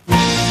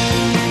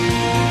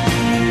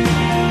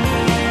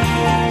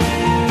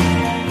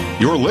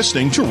You're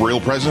listening to Real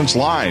Presence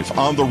Live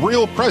on the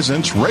Real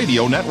Presence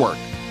Radio Network.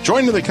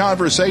 Join in the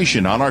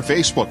conversation on our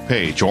Facebook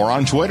page or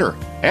on Twitter.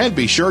 And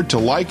be sure to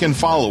like and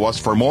follow us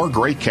for more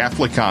great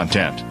Catholic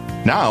content.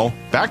 Now,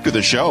 back to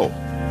the show.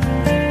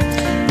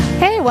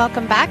 Hey,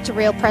 welcome back to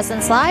Real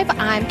Presence Live.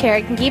 I'm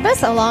Carrie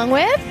Gibas along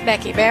with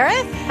Becky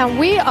Barrett. And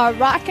we are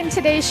rocking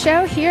today's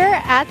show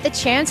here at the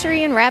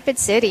Chancery in Rapid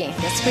City.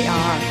 Yes, we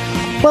are.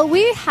 Well,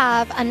 we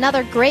have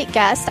another great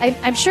guest.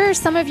 I'm sure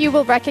some of you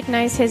will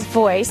recognize his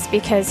voice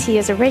because he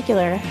is a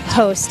regular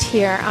host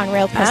here on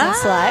Real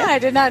Presence Live. I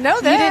did not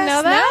know this. You didn't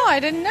know that? No, I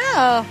didn't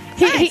know.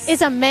 He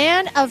is a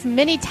man of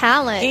many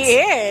talents. He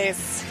is.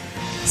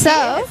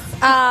 So...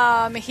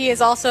 he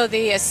is also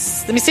the,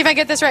 let me see if I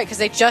get this right, because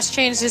they just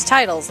changed his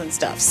titles and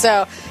stuff.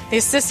 So, the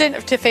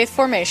assistant to faith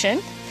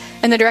formation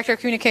and the director of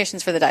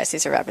communications for the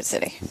Diocese of Rapid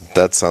City.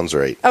 That sounds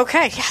right.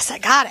 Okay, yes, I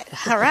got it.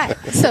 All right.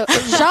 So,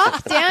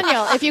 Jacques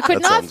Daniel, if you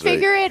could not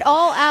figure it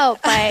all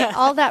out by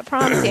all that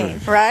prompting.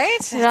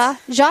 Right?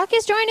 Jacques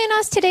is joining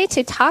us today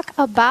to talk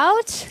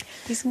about...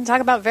 He's going to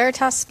talk about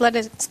Veritas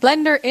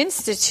Splendor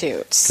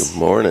Institute. Good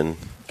morning.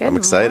 I'm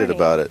excited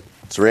about it.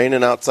 It's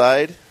raining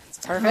outside.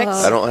 Perfect.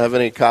 I don't have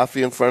any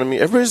coffee in front of me.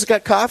 Everybody's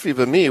got coffee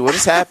but me. What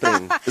is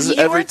happening? This is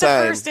every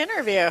time. The first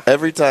interview.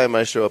 Every time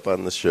I show up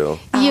on the show.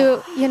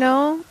 You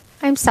know,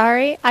 I'm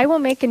sorry. I will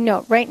make a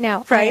note right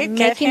now. Right?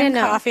 Get him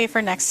coffee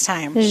for next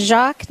time.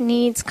 Jacques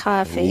needs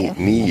coffee.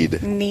 Need.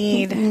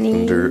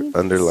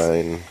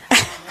 Underline.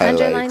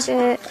 Underlined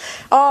it.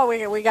 Oh,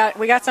 we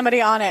got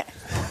somebody on it.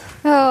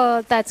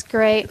 Oh, that's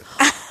great.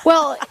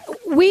 Well,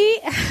 we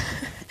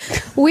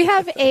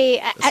have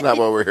That's not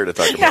what we're here to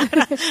talk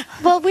about.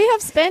 Well, we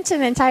have spent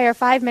an entire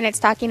 5 minutes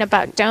talking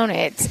about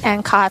donuts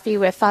and coffee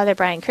with Father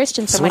Brian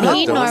Christensen when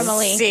he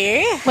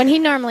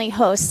normally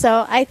hosts.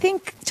 So I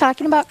think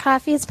talking about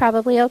coffee is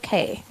probably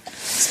okay.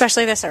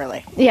 Especially this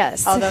early.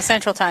 Yes. Although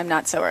Central Time,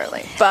 not so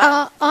early.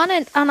 But on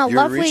a lovely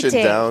You're reaching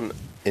day. down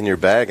in your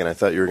bag, and I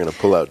thought you were going to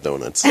pull out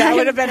donuts. That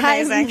would have been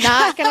amazing. I'm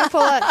not going to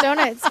pull out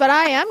donuts, but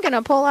I am going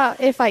to pull out,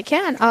 if I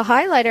can, a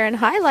highlighter and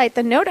highlight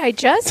the note I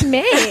just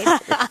made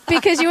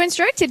because you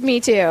instructed me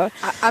to.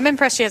 I'm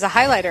impressed she has a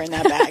highlighter in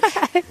that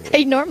bag.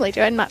 I normally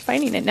do. I'm not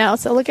finding it now,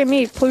 so look at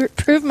me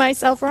prove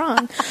myself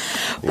wrong.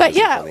 But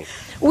yeah,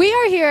 we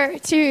are here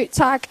to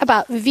talk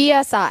about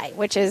VSI,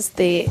 which is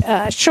the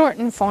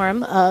shortened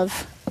form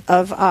of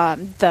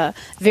the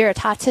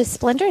Veritatis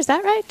Splendor. Is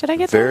that right? Did I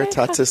get that right?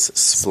 Veritatis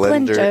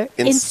Splendor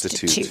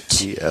Institute.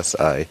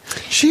 VSI.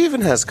 She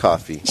even has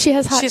coffee. She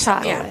has hot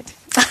chocolate.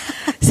 Yeah.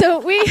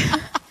 So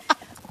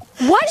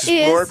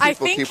I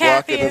think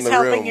Kathy is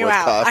helping you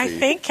out. Coffee. I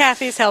think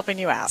Kathy's helping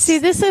you out. See,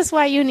 this is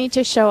why you need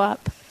to show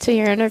up to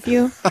your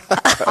interview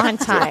on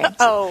time.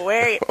 Oh,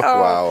 wait.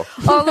 Oh, wow.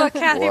 Oh, look,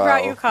 Kathy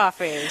brought you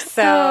coffee.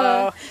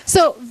 So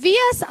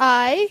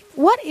VSI,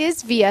 what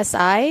is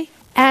VSI?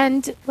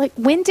 And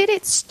when did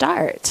it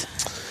start?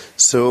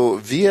 So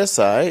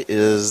VSI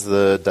is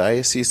the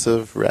Diocese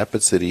of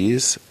Rapid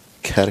City's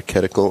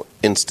Catechetical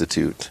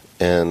Institute.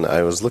 And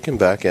I was looking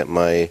back at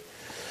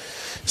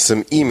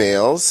some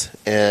emails,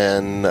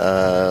 and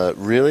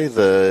really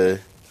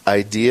the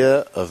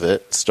idea of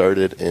it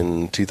started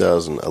in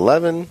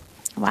 2011.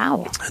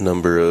 Wow. A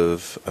number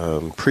of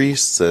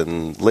priests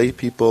and lay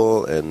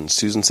people, and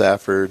Susan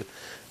Safford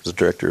was the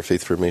director of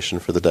faith formation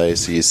for the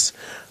diocese.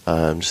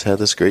 Just had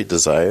this great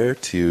desire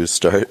to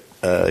start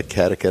a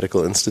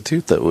catechetical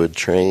institute that would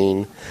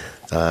train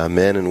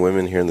men and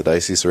women here in the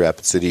Diocese of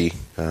Rapid City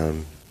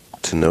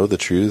to know the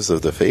truths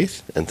of the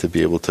faith and to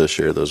be able to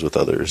share those with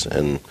others.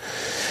 And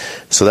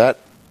so that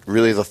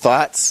really, the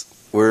thoughts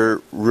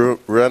were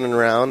running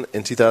around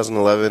in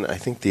 2011. I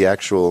think the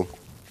actual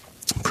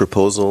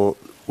proposal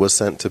was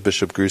sent to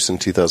Bishop Gruss in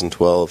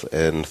 2012,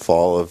 and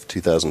fall of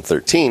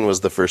 2013 was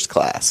the first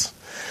class.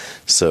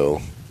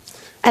 So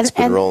it's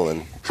been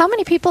rolling. How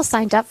many people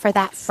signed up for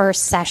that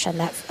first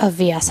session of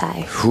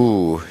VSI?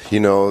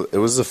 It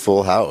was a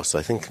full house.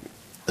 I think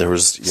there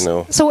was,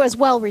 So it was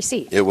well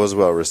received? It was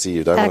well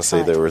received. I want to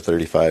say there were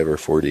 35 or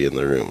 40 in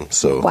the room.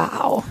 So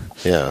wow.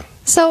 Yeah.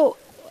 So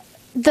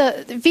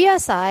the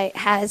VSI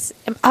has,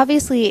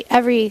 obviously,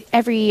 every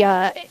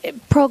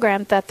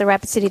program that the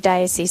Rapid City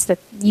Diocese that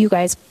you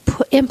guys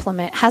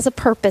implement has a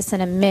purpose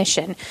and a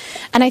mission.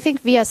 And I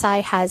think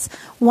VSI has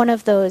one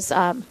of those...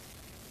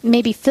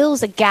 maybe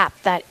fills a gap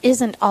that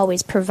isn't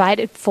always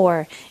provided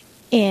for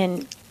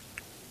in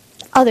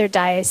other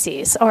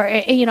dioceses, or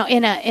in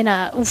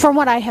a from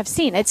what I have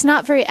seen, it's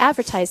not very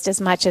advertised as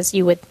much as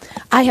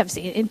I have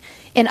seen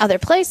in other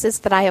places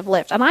that I have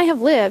lived, and I have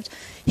lived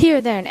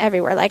here, there, and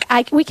everywhere.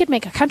 We could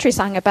make a country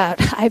song about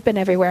I've been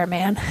everywhere,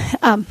 man.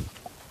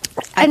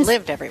 I've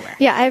lived everywhere.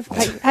 Yeah,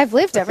 I've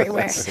lived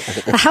everywhere.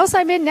 The house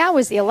I'm in now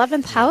is the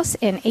 11th house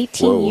in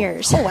 18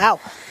 years. Oh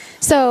wow.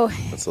 So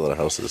that's a lot of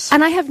houses.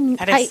 And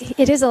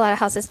it is a lot of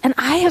houses. And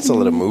I have... That's a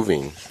lot of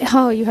moving.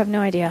 Oh, you have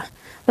no idea.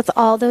 With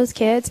all those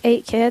kids,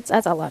 8 kids,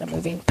 that's a lot of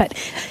moving. But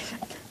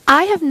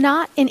I have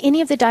not, in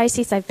any of the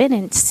dioceses I've been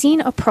in, seen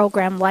a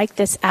program like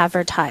this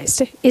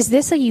advertised. Is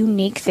this a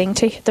unique thing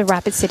to the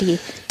Rapid City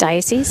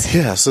Diocese?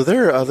 Yeah, so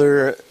there are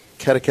other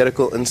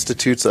catechetical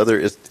institutes, other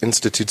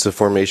institutes of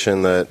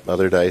formation that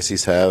other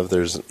dioceses have.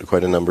 There's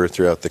quite a number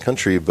throughout the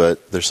country,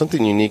 but there's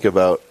something unique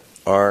about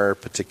our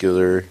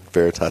particular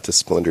Veritatis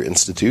Splendor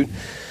Institute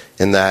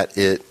in that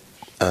it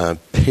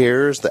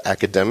pairs the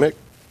academic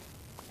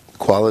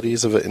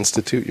qualities of an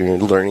institute. You're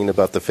learning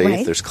about the faith.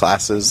 Right. There's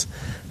classes.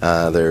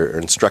 There are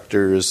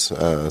instructors.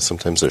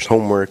 Sometimes there's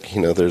homework.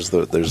 There's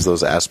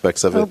those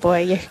aspects of it. Oh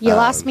boy, you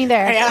lost me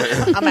there.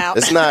 Yeah, I'm out.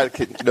 It's not.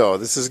 No,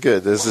 this is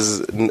good.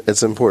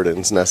 It's important.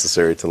 It's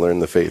necessary to learn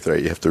the faith,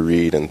 right? You have to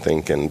read and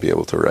think and be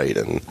able to write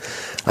and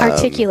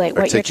Articulate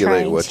what you're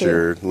trying what to.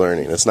 you're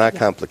learning. It's not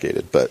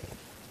complicated, but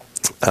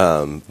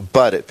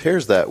it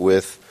pairs that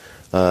with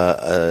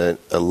a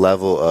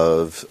level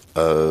of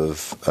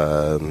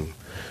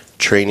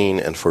training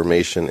and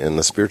formation in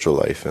the spiritual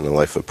life, in a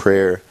life of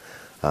prayer.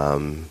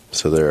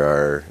 So there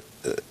are,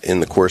 in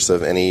the course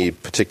of any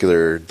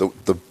particular,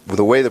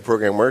 the way the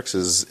program works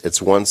is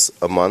it's once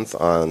a month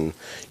on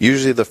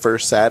usually the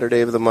first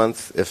Saturday of the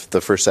month. If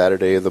the first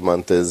Saturday of the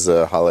month is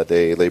a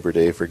holiday, Labor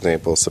Day, for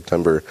example,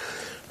 September,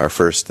 our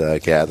first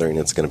gathering,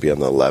 it's going to be on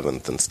the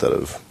 11th instead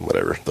of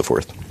whatever, the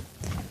 4th.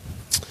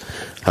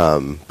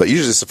 But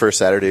usually it's the first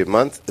Saturday of the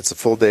month. It's a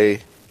full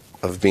day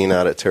of being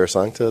out at Terra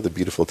Sancta, the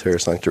beautiful Terra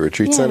Sancta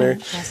Retreat Center.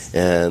 Yes.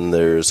 And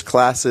there's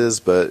classes,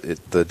 but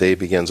the day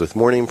begins with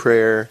morning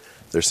prayer.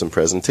 There's some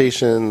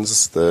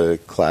presentations. The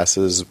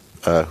classes,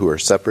 who are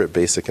separate,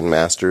 basic and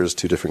masters,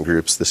 2 different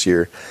groups this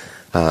year,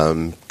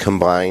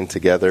 combined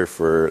together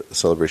for the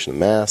celebration of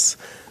Mass.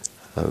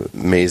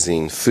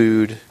 Amazing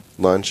food.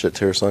 Lunch at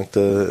Terra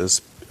Sancta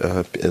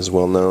is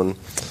well known.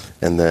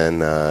 And then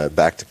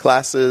back to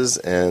classes,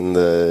 and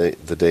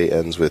the day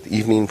ends with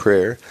evening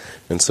prayer.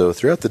 And so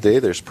throughout the day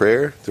there's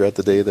prayer, throughout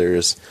the day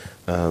there's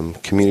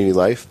community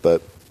life.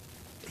 But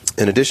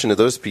in addition to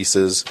those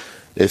pieces,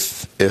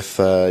 if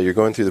you're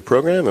going through the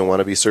program and want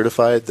to be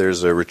certified,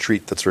 there's a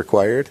retreat that's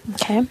required.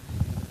 Okay.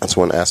 That's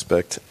one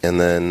aspect. And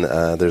then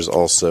there's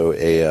also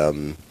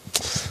a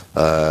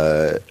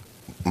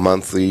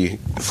monthly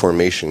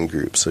formation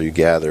group. So you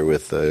gather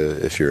with,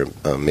 if you're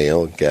a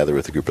male, gather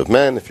with a group of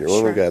men. If you're a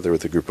woman, gather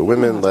with a group of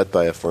women, led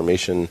by a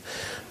formation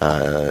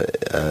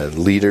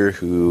leader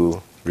who's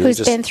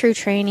been through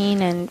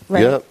training and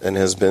right. Yep,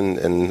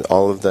 and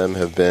all of them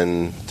have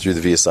been through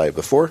the VSI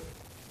before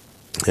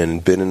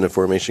and been in a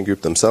formation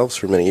group themselves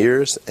for many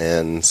years.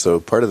 And so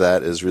part of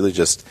that is really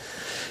just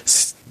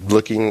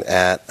looking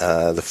at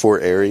the 4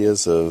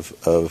 areas of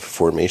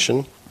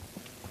formation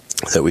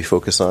that we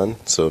focus on.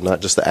 So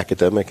not just the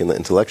academic and the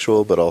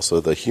intellectual, but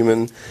also the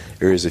human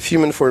areas of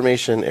human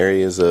formation,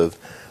 areas of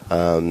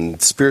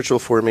spiritual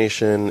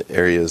formation,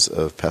 areas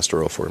of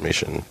pastoral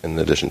formation, in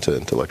addition to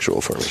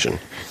intellectual formation.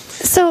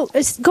 So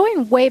it's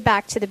going way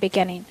back to the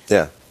beginning.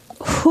 Yeah.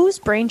 Whose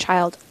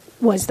brainchild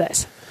was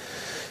this?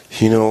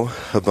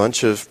 A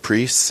bunch of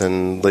priests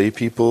and lay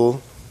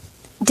people.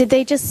 Did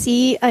they just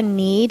see a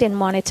need and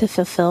wanted to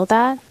fulfill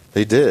that?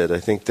 They did. I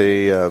think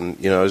they, I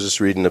was just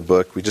reading a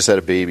book. We just had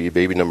a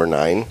baby number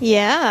 9.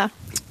 Yeah.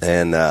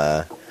 And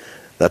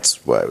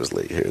that's why I was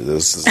late here.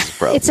 This is a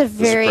problem. It's a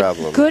very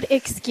good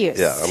excuse.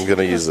 Yeah, I'm going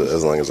to use it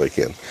as long as I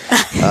can.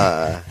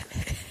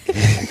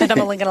 And I'm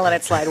only going to let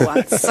it slide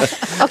once.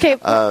 Okay,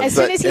 as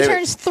soon as he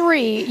turns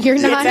 3, you're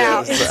not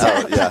out.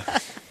 Yeah.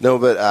 No,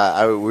 but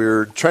we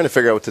were trying to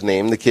figure out what to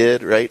name the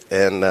kid, right?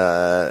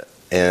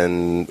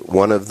 And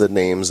one of the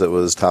names that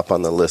was top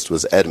on the list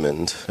was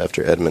Edmund,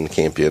 after Edmund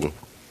Campion.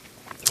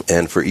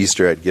 And for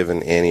Easter, I'd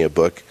given Annie a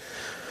book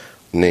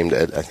named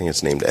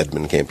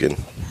Edmund Campion,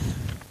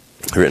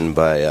 written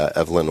by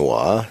Evelyn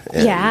Waugh.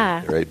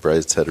 Right,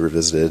 Brideshead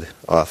Revisited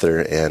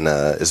author. And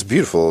it's a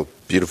beautiful,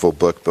 beautiful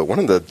book. But one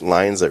of the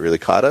lines that really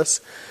caught us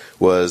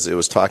was it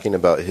was talking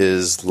about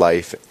his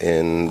life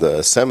in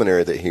the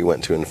seminary that he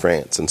went to in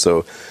France. And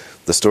so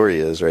the story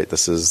is, right,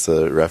 this is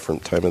the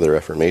time of the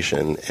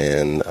Reformation,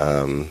 and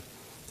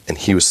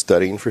he was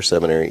studying for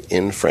seminary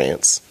in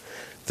France.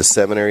 The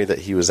seminary that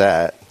he was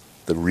at,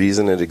 the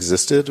reason it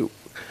existed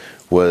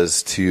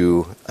was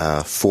to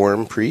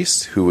form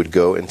priests who would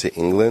go into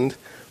England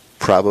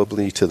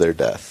probably to their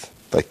death.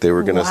 Like they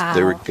were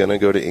gonna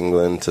go to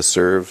England to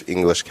serve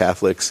English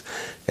Catholics,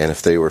 and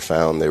if they were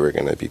found, they were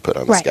going to be put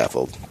on the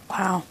scaffold.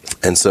 Wow.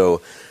 And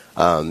so,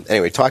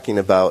 anyway, talking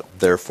about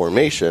their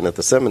formation at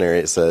the seminary,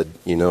 it said,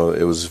 it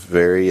was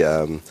very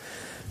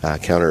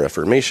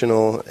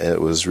counter-reformational.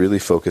 It was really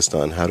focused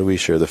on how do we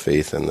share the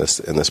faith in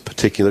this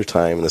particular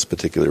time, in this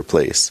particular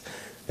place.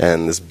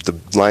 And the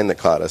line that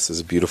caught us is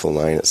a beautiful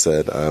line. It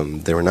said,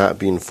 they were not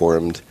being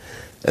formed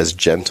as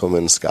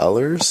gentlemen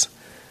scholars,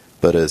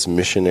 but as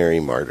missionary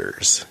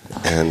martyrs.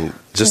 And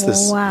just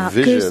this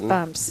vision.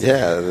 Goosebumps.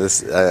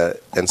 Yeah.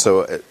 And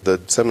so the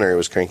seminary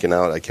was cranking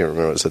out, I can't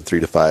remember, it said 3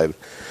 to 5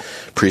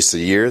 priests a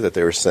year that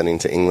they were sending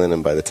to England.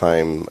 And by the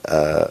time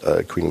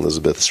Queen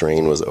Elizabeth's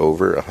reign was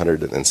over,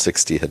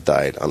 160 had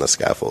died on the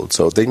scaffold.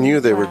 So they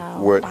knew they were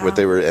what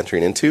they were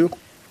entering into.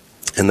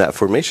 And that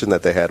formation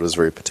that they had was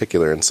very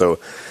particular. And so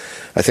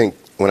I think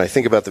when I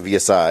think about the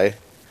VSI,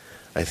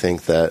 I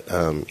think that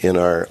in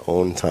our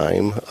own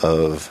time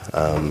of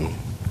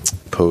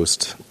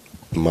post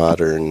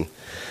modern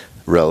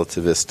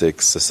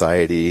relativistic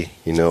society,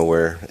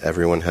 where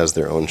everyone has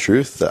their own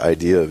truth. The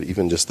idea of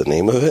even just the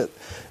name of it,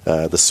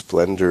 the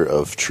splendor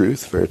of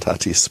truth,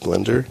 Veritatis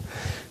Splendor,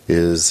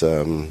 is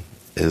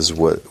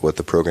what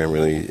the program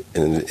really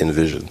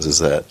envisions, is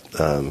that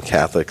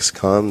Catholics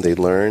come, they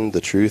learn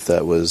the truth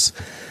that was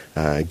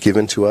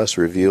given to us,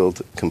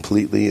 revealed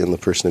completely in the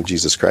person of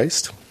Jesus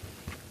Christ,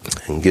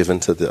 and given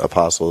to the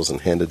apostles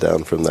and handed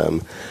down from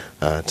them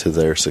to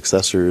their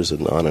successors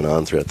and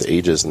on throughout the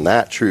ages. And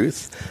that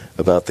truth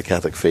about the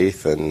Catholic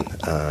faith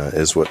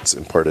is what's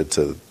imparted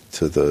to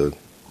the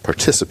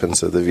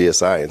participants of the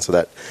VSI. And so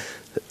that,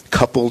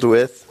 coupled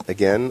with,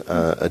 again,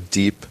 a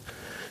deep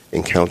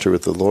encounter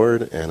with the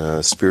Lord and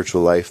a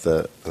spiritual life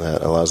that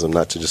allows them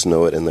not to just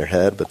know it in their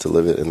head, but to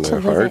live it in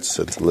their hearts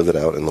and to live it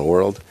out in the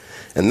world.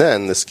 And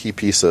then this key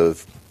piece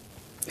of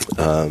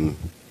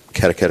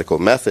catechetical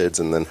methods,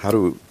 and then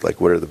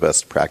what are the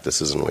best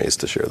practices and ways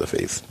to share the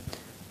faith?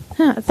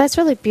 Yeah, that's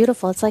really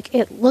beautiful. It's like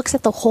it looks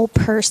at the whole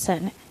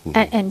person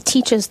and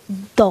teaches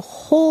the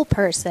whole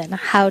person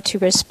how to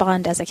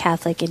respond as a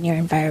Catholic in your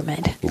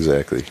environment.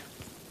 Exactly.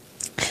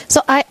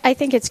 So I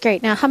think it's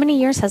great. Now, how many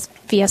years has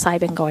VSI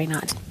been going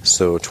on?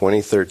 So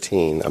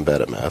 2013, I'm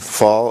bad at math.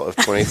 Fall of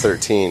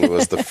 2013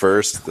 was the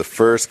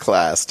first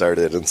class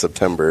started in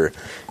September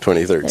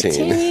 2013.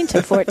 13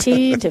 to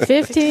 14 to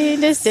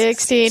 15 to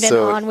 16, and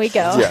on we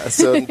go. Yeah,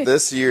 so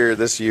this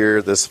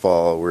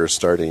fall, we're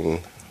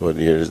starting, what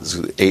year?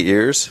 8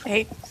 years?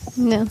 8.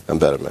 No. I'm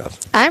bad at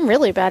math. I'm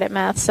really bad at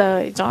math,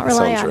 so don't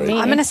rely on me.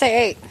 I'm going to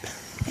say 8.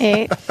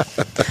 8.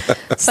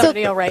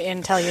 Somebody will write in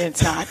and tell you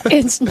it's not.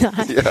 It's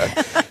not.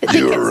 Yeah,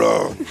 you were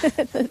wrong.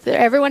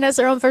 Everyone has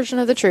their own version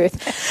of the truth.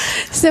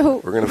 So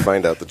we're going to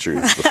find out the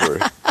truth before.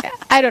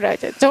 I don't know.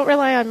 Don't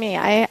rely on me.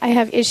 I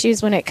have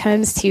issues when it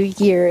comes to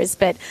years.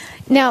 But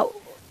now,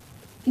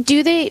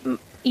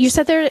 you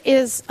said there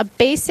is a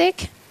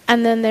basic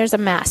and then there's a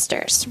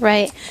master's,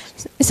 right?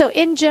 So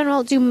in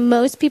general, do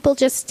most people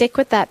just stick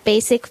with that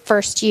basic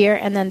first year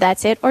and then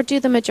that's it? Or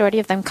do the majority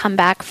of them come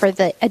back for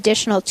the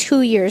additional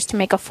 2 years to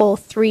make a full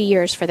 3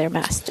 years for their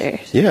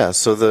master's? Yeah,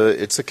 so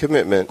it's a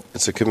commitment.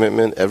 It's a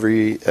commitment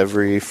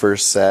every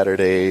first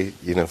Saturday,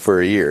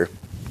 for a year.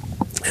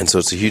 And so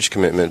it's a huge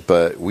commitment,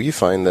 but we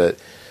find that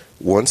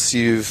once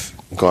you've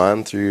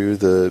gone through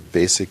the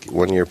basic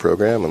 1-year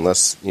program,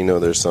 unless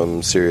there's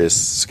some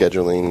serious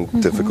scheduling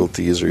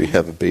difficulties or you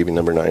have a baby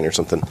number 9 or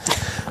something,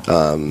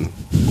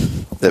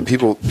 that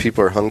people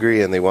are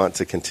hungry and they want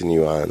to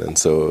continue on. And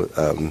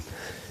so,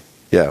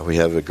 we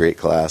have a great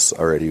class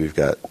already. We've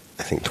got,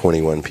 I think,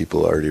 21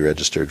 people already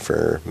registered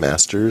for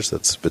masters.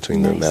 That's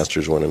between the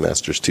Masters 1 and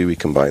Masters 2. We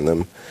combine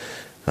them.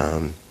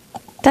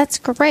 That's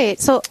great.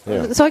 So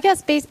I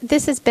guess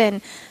this has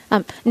been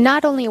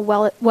not only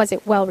was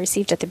it well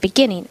received at the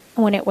beginning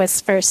when it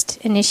was first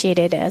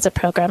initiated as a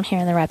program here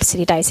in the Rapid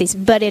City Diocese,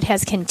 but it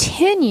has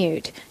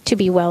continued to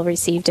be well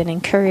received and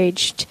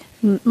encouraged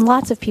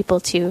lots of people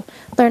to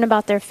learn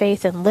about their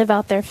faith and live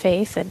out their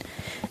faith and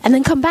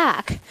then come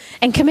back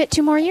and commit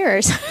 2 more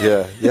years.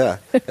 Yeah.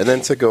 And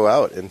then to go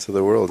out into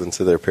the world,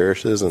 into their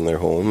parishes and their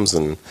homes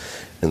and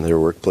in their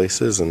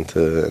workplaces and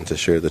to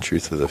share the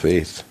truth of the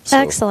faith. So.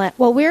 Excellent.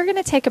 Well, we're going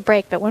to take a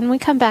break, but when we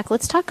come back,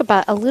 let's talk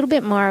about a little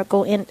bit more,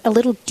 go in a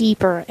little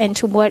deeper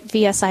into what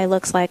VSI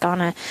looks like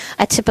on a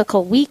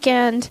typical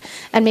weekend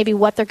and maybe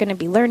what they're going to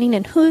be learning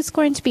and who's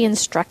going to be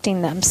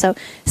instructing them. So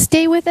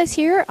stay with us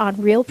here on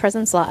Real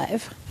Presence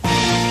Live.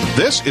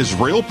 This is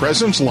Real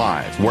Presence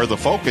Live, where the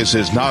focus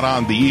is not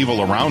on the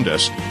evil around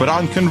us, but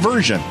on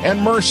conversion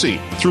and mercy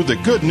through the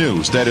good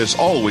news that is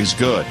always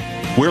good.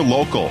 We're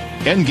local,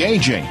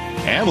 engaging,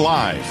 and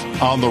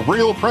live on the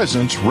Real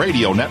Presence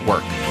Radio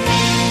Network.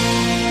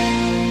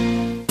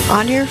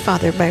 Honor your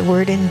father by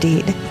word and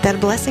deed, that a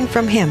blessing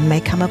from him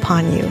may come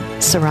upon you.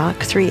 Sirach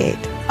 3:8.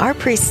 Our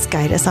priests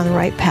guide us on the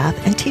right path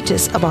and teach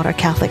us about our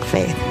Catholic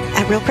faith.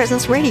 At Real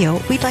Presence Radio,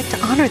 we'd like to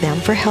honor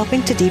them for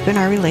helping to deepen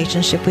our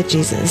relationship with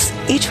Jesus.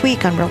 Each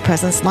week on Real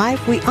Presence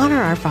Live, we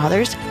honor our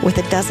fathers with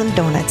a dozen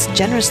donuts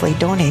generously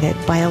donated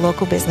by a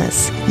local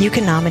business. You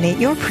can nominate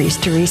your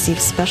priest to receive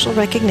special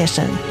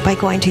recognition by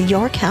going to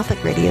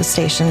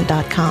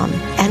yourcatholicradiostation.com.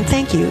 And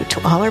thank you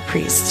to all our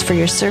priests for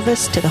your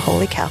service to the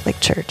Holy Catholic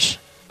Church.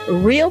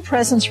 Real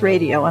Presence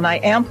Radio, and I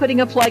am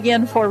putting a plug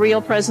in for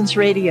Real Presence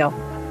Radio.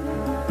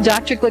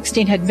 Dr.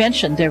 Glickstein had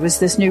mentioned there was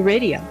this new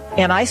radio,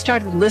 and I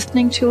started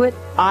listening to it.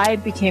 I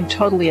became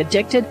totally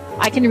addicted.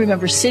 I can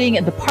remember sitting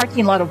in the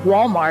parking lot of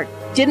Walmart,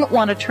 didn't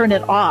want to turn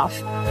it off.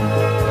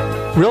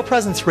 Real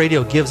Presence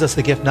Radio gives us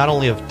the gift not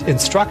only of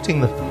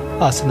instructing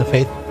us in the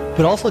faith,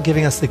 but also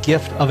giving us the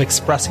gift of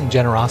expressing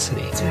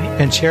generosity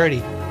and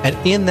charity. And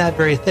in that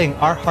very thing,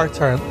 our hearts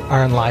are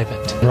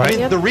enlivened. Right?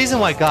 Yep. The reason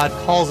why God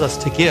calls us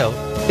to give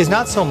is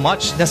not so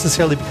much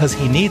necessarily because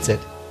He needs it,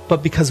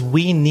 but because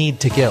we need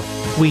to give.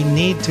 We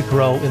need to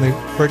grow in the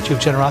virtue of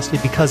generosity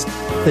because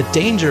the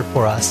danger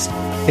for us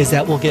is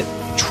that we'll get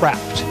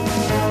trapped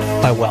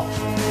by wealth.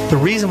 The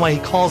reason why He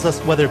calls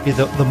us, whether it be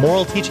the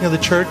moral teaching of the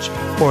church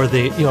or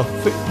the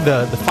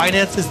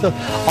finances,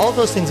 all of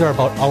those things are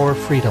about our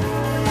freedom.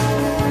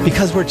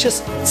 because we're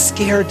just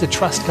scared to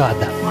trust God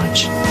that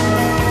much.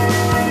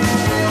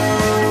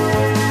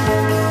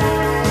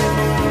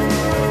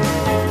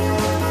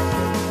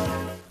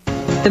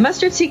 The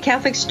Mustard Seed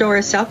Catholic Store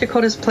is South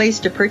Dakota's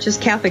place to purchase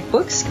Catholic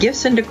books,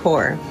 gifts, and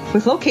decor.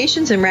 With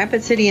locations in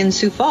Rapid City and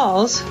Sioux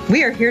Falls,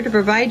 we are here to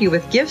provide you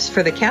with gifts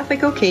for the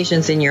Catholic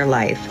occasions in your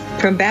life.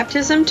 From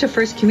baptism to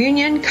First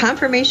Communion,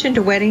 confirmation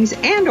to weddings,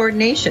 and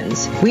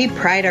ordinations, we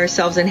pride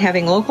ourselves in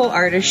having local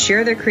artists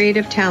share their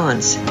creative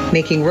talents,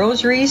 making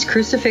rosaries,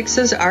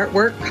 crucifixes,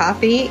 artwork,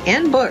 coffee,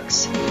 and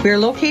books. We are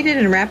located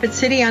in Rapid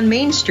City on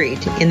Main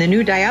Street, in the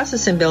new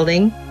Diocesan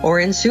Building, or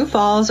in Sioux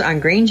Falls on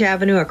Grange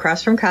Avenue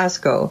across from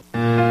Costco.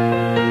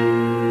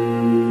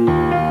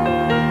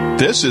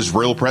 This is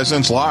Real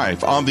Presence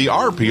Live on the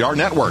RPR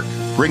Network,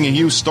 bringing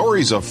you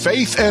stories of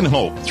faith and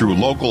hope through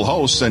local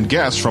hosts and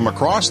guests from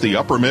across the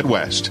upper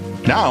Midwest.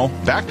 Now,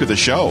 back to the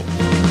show.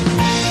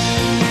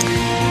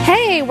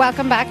 Hey,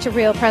 welcome back to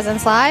Real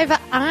Presence Live.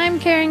 I'm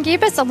Karen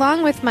Gibas,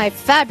 along with my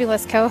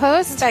fabulous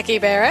co-host, Becky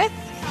Barrett.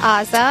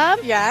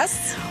 Awesome.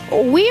 Yes.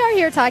 We are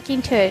here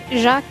talking to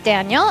Jacques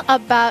Daniel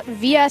about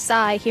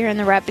VSI here in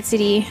the Rapid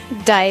City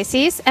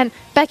Diocese. And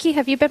Becky,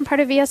 have you been part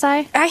of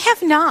VSI? I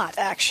have not,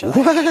 actually.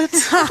 What?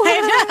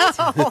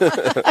 I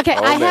know. Okay,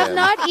 I have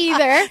not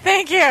either.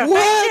 Thank you.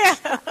 What?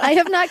 Thank you. I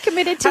have not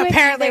committed to it.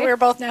 Apparently, either. we're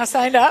both now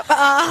signed up.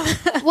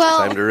 Well,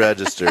 Time to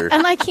register.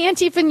 and I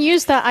can't even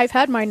use that I've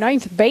had my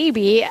 9th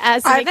baby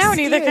as an I know,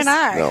 excuse. neither can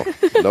I.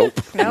 No. Nope.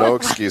 No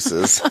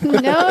excuses.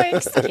 No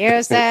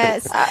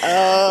excuses.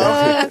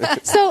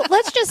 So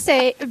let's just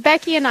say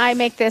Becky and I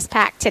make this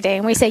pact today,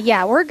 and we say,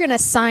 yeah, we're going to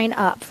sign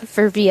up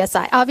for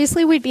VSI.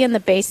 Obviously, we'd be in the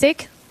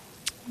basic,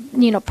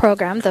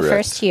 program the Correct.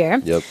 first year.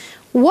 Yep.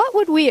 What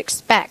would we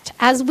expect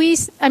as we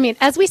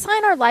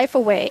sign our life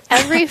away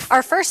every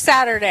Our first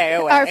Saturday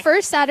away. our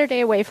first Saturday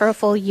away for a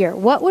full year?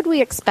 What would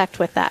we expect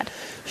with that?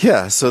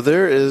 Yeah, so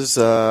there's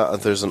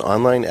an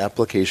online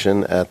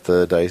application at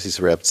the Diocese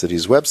of Rapid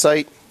City's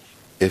website.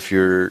 If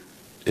you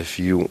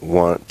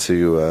want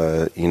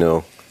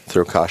to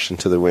throw caution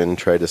to the wind,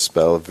 try to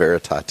spell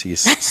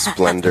Veritatis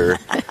Splendor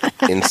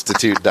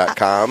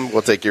Institute.com.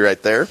 We'll take you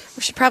right there.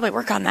 We should probably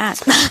work on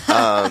that.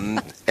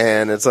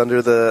 And it's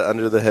under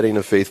the heading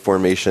of faith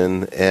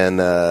formation. And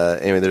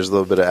anyway, there's a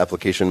little bit of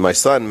application. My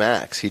son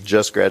Max, he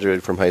just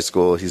graduated from high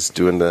school. He's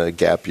doing the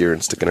gap year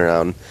and sticking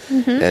around,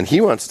 and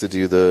he wants to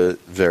do the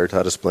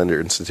Veritatis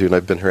Splendor Institute. And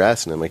I've been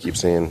harassing him. I keep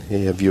saying,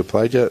 "Hey, have you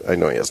applied yet?" I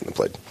know he hasn't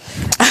applied.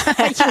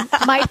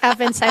 You might have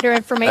insider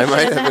information. I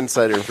might in have that.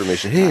 insider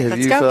information. Hey, have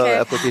Let's you go, filled out kid.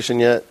 an application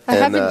yet? I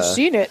haven't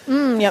seen it.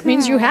 That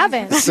means you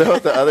haven't. So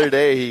the other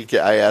day,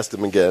 I asked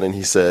him again, and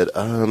he said,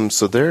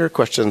 so there are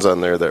questions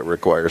on there that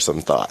require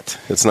some thought.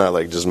 It's not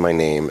like just my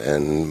name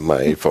and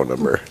my phone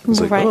number. It's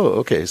like, Right. oh,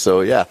 okay.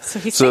 So, yeah. So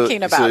he's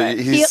thinking about it.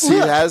 He has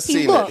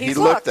seen it. He He's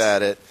looked looked.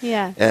 at it.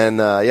 Yeah. And,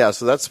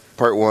 so that's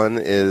part one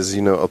is,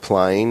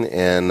 applying.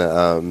 And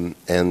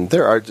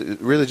there are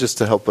really just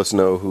to help us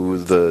know who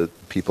the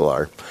people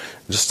are.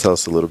 Just tell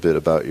us a little bit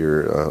about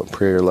your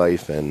prayer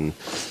life and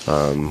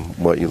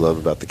what you love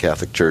about the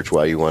Catholic Church,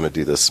 why you want to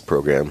do this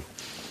program.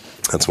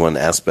 That's one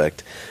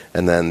aspect.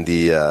 And then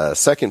the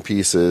second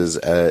piece is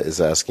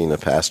asking a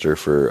pastor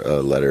for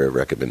a letter of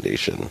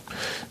recommendation.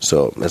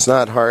 So it's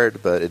not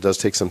hard, but it does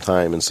take some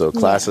time. And so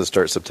classes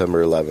start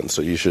September 11th,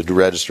 so you should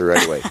register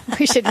right away.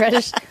 We should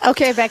register.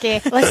 Okay,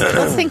 Becky,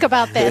 let's think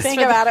about this.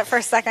 Think about it for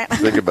a second.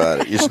 Think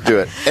about it. You should do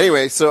it.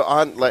 Anyway, so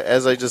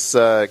as I just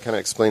kind of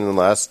explained in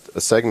the last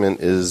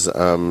segment, is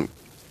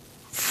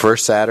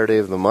first Saturday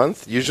of the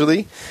month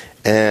usually,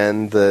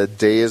 and the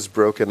day is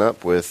broken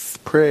up with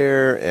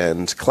prayer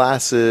and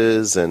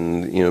classes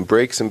and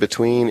breaks in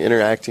between,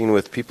 interacting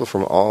with people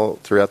from all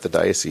throughout the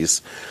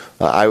diocese.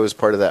 I was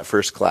part of that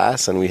first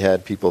class, and we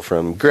had people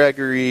from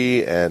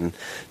Gregory and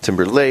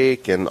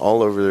Timberlake and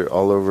all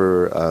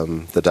over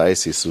the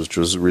diocese, which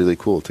was really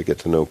cool to get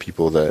to know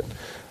people that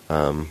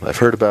I've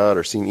heard about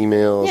or seen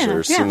emails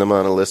or seen them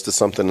on a list of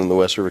something in the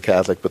West River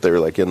Catholic, but they were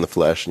like in the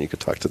flesh, and you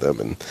could talk to them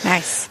and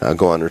Nice.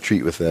 Go on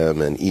retreat with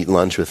them and eat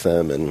lunch with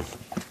them and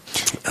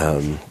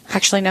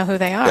Actually know who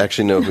they are.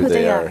 actually know who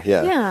they are.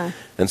 Yeah.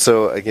 And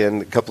so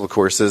again, a couple of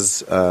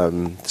courses.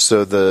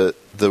 So the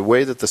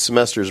way that the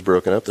semester is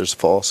broken up, there's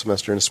fall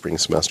semester and a spring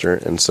semester.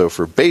 And so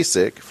for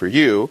basic, for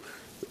you,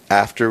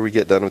 after we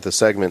get done with the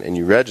segment and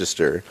you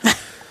register,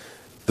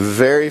 the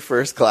very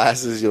first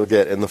classes you'll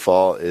get in the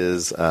fall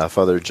is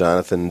Father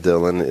Jonathan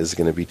Dillon is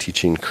going to be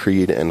teaching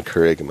Creed and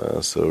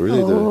Kerygma. So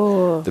really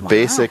the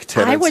basic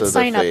tenets I would of the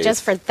sign up faith.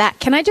 just for that.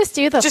 Can I just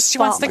do the She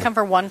fall? wants to come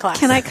for one class.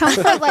 Can I come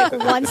for like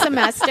one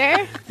semester?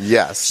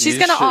 Yes. She's you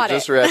gonna should audit.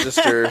 Just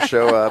register,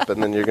 show up,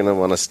 and then you're going to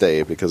want to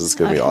stay because it's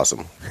going to be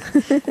awesome.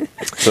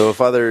 So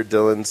Father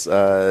Dillon's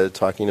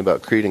talking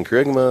about Creed and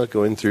Kerygma,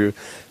 going through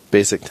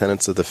basic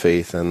tenets of the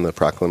faith and the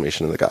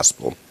proclamation of the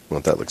gospel,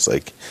 what that looks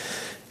like.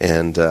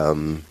 And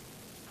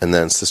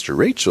then Sister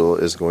Rachel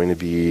is going to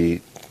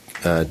be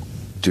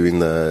doing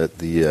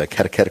the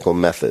catechetical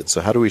method.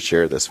 So how do we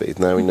share this faith?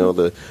 Now we know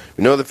the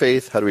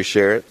faith. How do we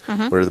share it?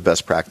 What are the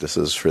best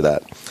practices for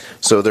that?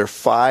 So there are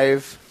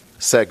 5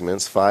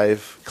 segments,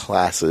 5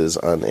 classes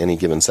on any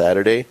given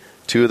Saturday.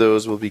 2 of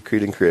those will be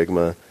Creed and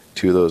Kerygma.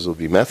 2 of those will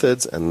be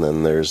methods, and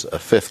then there's a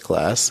 5th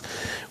class,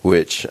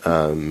 which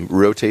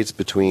rotates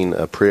between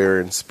a prayer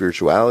and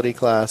spirituality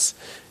class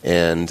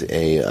and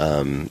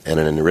an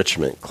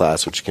enrichment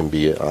class, which can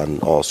be on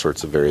all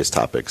sorts of various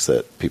topics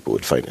that people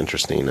would find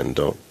interesting and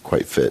don't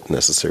quite fit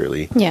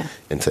necessarily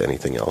into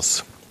anything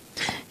else.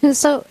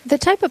 So the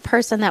type of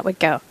person that would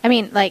go, I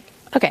mean, like,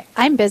 okay,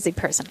 I'm a busy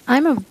person.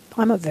 I'm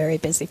a very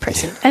busy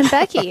person. And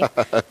Becky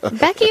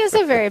is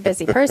a very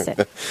busy person.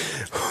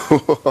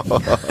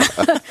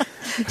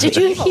 Did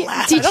you hear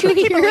that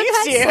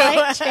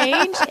slight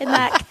change in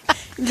that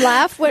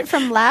laugh? Went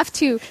from laugh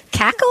to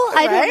cackle?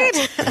 I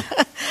don't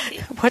know.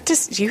 What do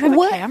you have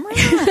a camera?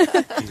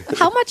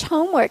 How much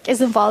homework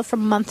is involved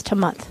from month to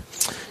month?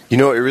 You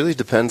know, it really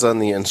depends on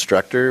the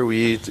instructor.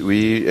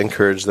 We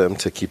encourage them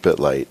to keep it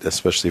light,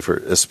 especially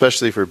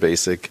for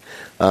basic,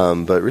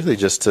 but really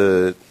just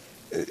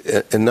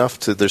enough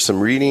to. There's some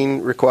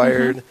reading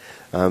required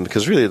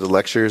because really the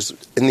lectures,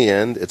 in the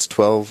end, it's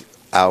 12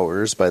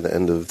 hours by the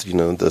end of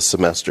the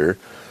semester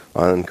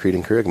on Creed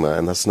and Kerygma,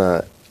 and that's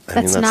not.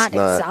 That's not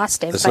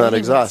exhaustive. It's not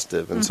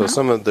exhaustive, and so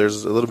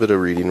there's a little bit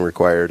of reading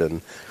required,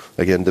 and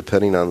again,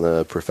 depending on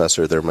the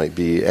professor, there might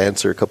be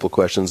answer a couple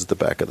questions at the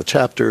back of the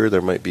chapter.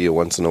 There might be a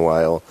once in a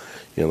while,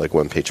 like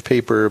 1-page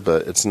paper,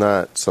 but it's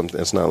not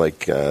something. It's not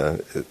like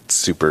it's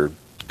super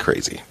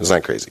crazy. It's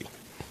not crazy.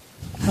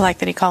 I like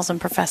that he calls them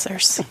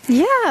professors.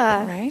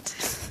 Yeah,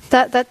 right.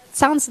 That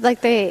sounds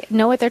like they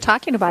know what they're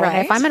talking about. Right.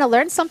 And if I'm going to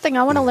learn something,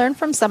 I want to learn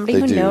from somebody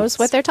who knows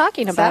what they're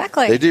talking about.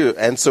 Exactly. They do.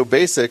 And so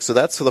basic, so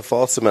that's for the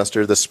fall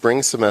semester. The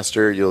spring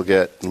semester, you'll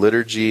get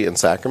liturgy and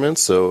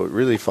sacraments, so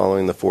really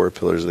following the 4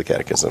 pillars of the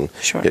catechism.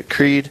 Sure. You get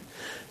creed.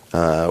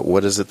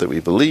 What is it that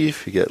we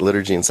believe? You get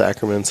liturgy and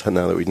sacraments.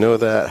 Now that we know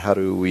that, how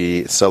do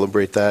we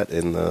celebrate that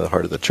in the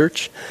heart of the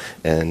church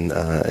and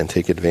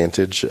take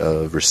advantage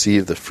of,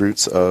 receive the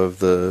fruits of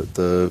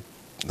the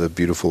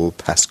beautiful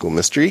Paschal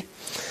mystery?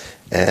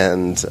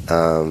 And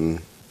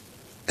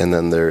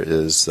then there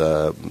is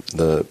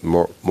the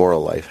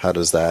moral life. How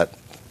does that,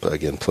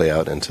 again, play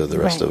out into the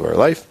rest of our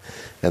life?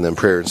 And then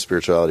prayer and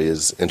spirituality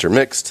is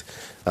intermixed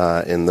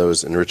in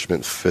those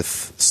enrichment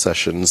 5th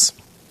sessions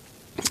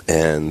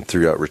and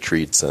throughout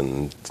retreats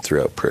and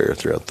throughout prayer,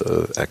 throughout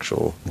the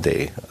actual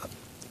day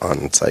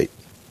on site.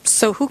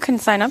 So who can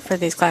sign up for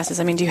these classes?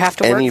 I mean, do you have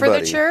to work for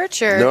the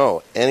church? Or?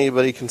 No,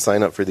 anybody can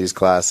sign up for these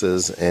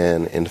classes.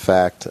 And in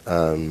fact...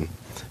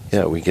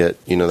 we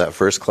get, that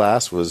first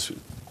class was,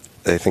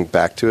 I think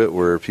back to it,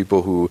 were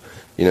people who,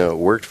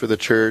 worked for the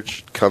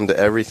church, come to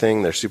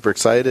everything, they're super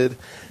excited.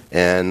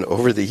 And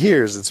over the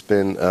years, it's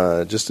been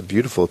just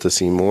beautiful to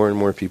see more and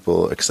more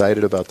people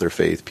excited about their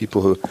faith.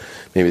 People who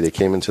maybe they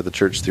came into the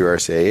church through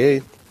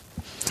RCIA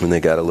and they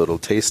got a little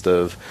taste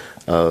of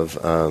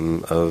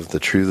the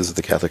truths of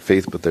the Catholic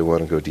faith, but they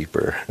want to go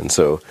deeper. And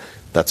so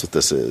that's what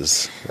this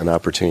is, an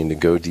opportunity to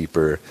go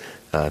deeper,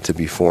 to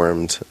be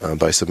formed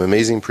by some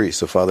amazing priests.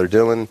 So Father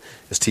Dylan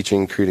is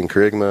teaching Creed and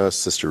Kerygma.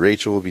 Sister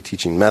Rachel will be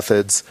teaching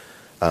methods.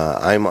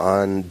 I'm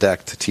on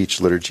deck to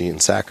teach liturgy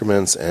and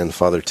sacraments, and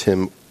Father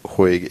Tim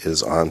Hoig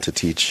is on to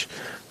teach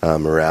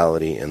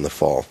morality in the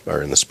fall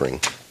or in the spring.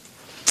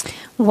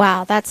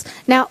 Wow,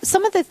 now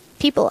some of the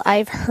people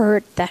I've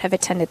heard that have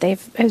attended.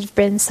 There's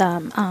been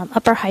some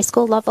upper high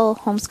school level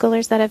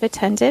homeschoolers that have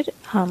attended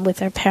with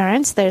their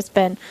parents. There's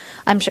been,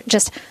 I'm sure,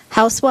 just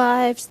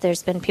housewives.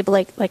 There's been people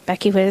like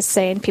Becky was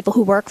saying, people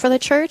who work for the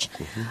church.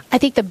 I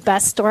think the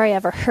best story I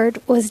ever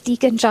heard was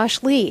Deacon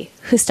Josh Lee,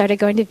 who started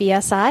going to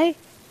VSI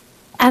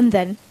and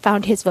then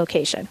found his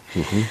vocation.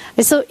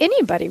 So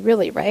anybody,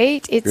 really,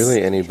 right? It's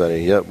really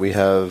anybody. Yep, we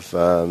have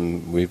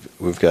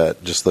we've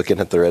got, just looking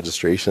at the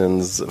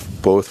registrations,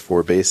 both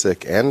for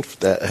basic and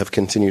that have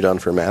continued on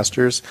for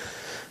masters.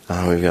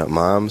 We've got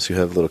moms who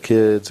have little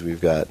kids. We've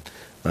got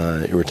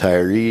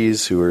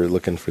retirees who are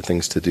looking for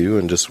things to do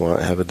and just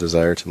have a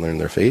desire to learn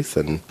their faith,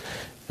 and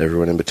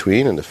everyone in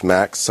between. And if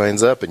Max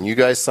signs up and you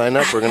guys sign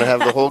up, we're going to have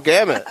the whole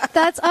gamut.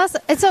 That's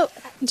awesome. And so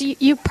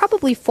you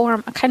probably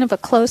form a kind of a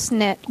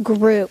close-knit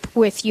group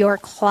with your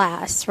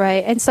class,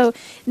 right? And so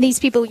these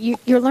people,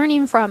 you're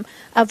learning from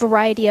a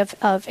variety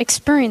of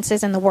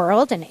experiences in the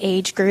world and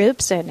age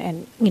groups,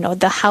 and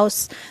the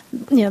house,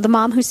 the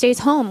mom who stays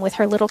home with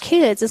her little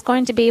kids is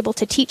going to be able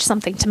to teach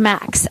something to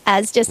Max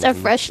as just a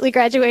freshly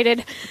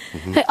graduated,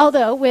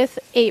 although with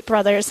 8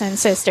 brothers and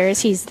sisters,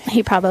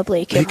 he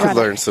probably could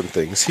learn some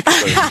things. He could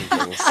learn some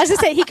things. I was going to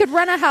say, he could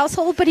run a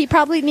household, but he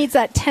probably needs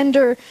that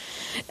tender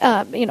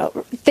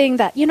thing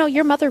that,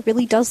 your mother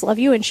really does love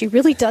you and she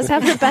really does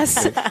have the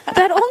best,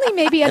 that only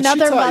maybe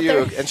another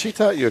mother. And she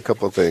taught you a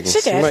couple of things.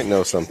 She did. You might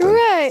know something.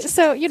 Right.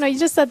 So, you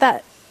just said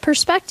that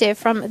perspective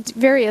from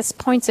various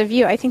points of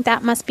view. I think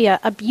that must be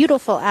a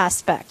beautiful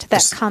aspect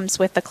that comes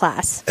with the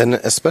class. And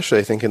especially,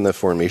 I think, in the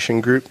formation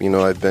group,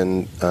 I've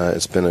been,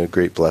 it's been a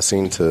great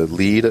blessing to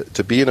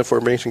be in a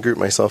formation group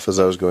myself as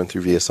I was going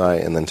through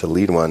VSI, and then to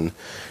lead one,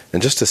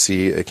 and just to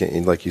see,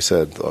 again, like you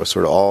said,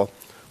 sort of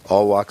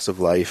all walks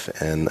of life,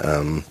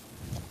 and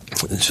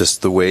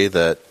just the way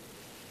that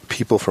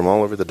people from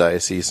all over the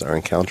diocese are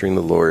encountering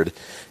the Lord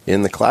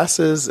in the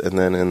classes and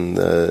then in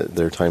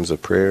their times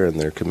of prayer and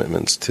their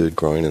commitments to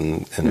growing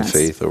in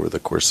faith over the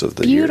course of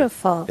the year.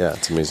 Beautiful. Yeah,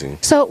 it's amazing.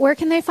 So where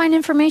can they find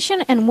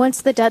information, and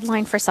what's the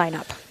deadline for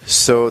sign-up?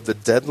 So the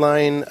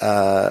deadline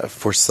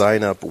for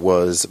sign-up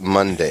was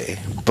Monday,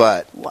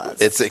 but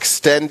it's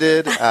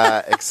extended.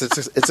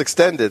 It's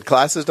extended.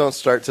 Classes don't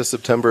start till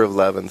September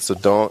 11th, so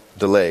don't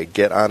delay.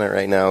 Get on it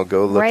right now.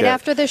 Go look right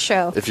after the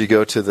show. If you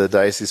go to the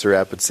Diocese of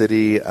Rapid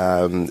City,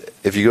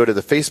 if you go to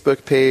the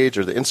Facebook page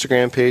or the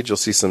Instagram page, you'll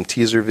see some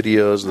teaser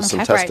videos with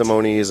some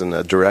testimonies and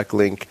a direct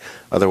link.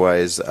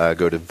 Otherwise,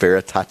 go to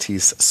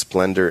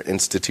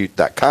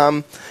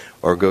VeritatesSplendorInstitute.com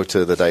or go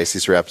to the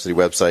Diocese of Rapid City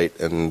website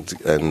and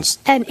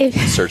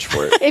search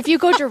for it. If you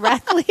go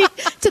directly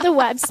to the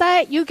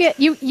website, you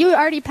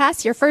already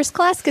passed your first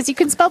class because you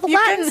can spell the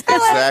Latin.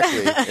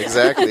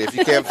 Exactly. If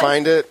you can't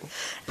find it,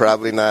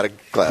 probably not a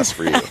class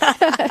for you.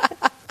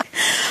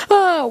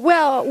 Oh,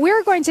 well,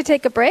 we're going to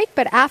take a break,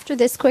 but after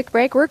this quick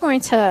break, we're going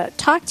to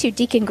talk to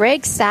Deacon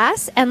Greg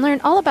Sass and learn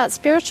all about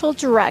spiritual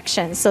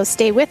direction. So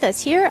stay with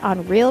us here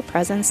on Real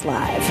Presence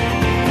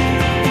Live.